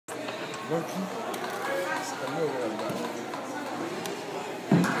Hello,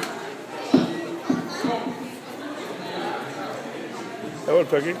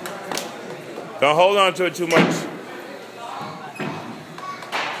 Peggy. Don't hold on to it too much.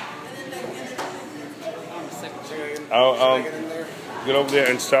 I'll get over there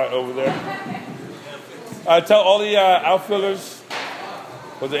and start over there. Tell all the outfielders,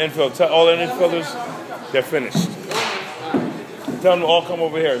 or the infield, tell all the infielders they're finished. Tell them to all come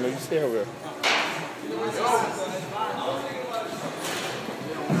over here. Let me stay over here.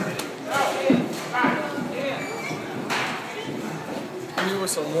 You were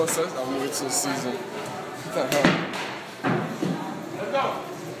some more sense. I'm waiting till the season. What the hell? Let's go.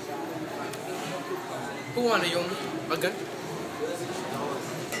 Who won it, again?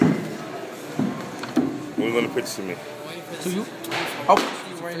 When are you going to pitch to me? To you? How much are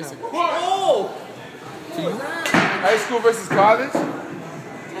you right now? Oh! To you? High school versus college?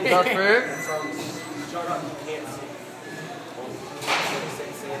 Not fair?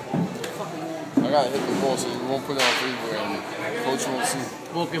 I gotta hit the ball so you won't put it on Facebook and coach won't see.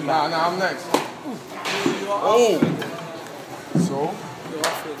 Nah, I'm next. Oh! So?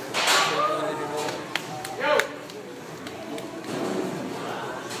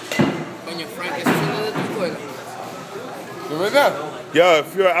 Yo,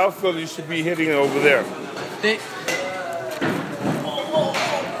 if you're an outfielder, you should be hitting it over there.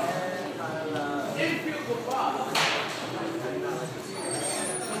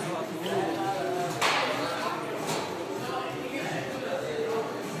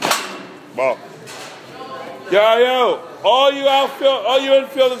 Ball. Yo, all you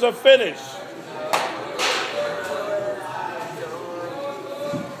infielders are finished.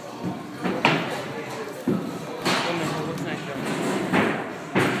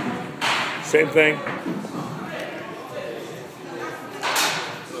 Same thing.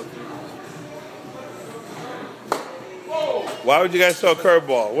 Why would you guys throw a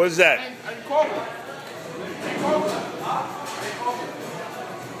curveball? What is that?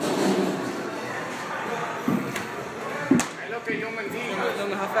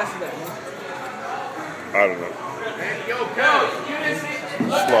 How fast is that, man? I don't know.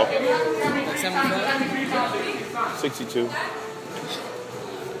 Slow. 62.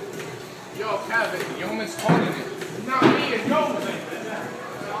 Yo, Kevin, Yeoman's holding it. It's not me, it's Yeoman.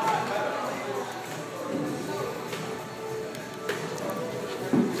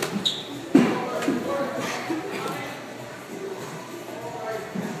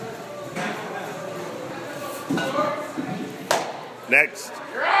 Next.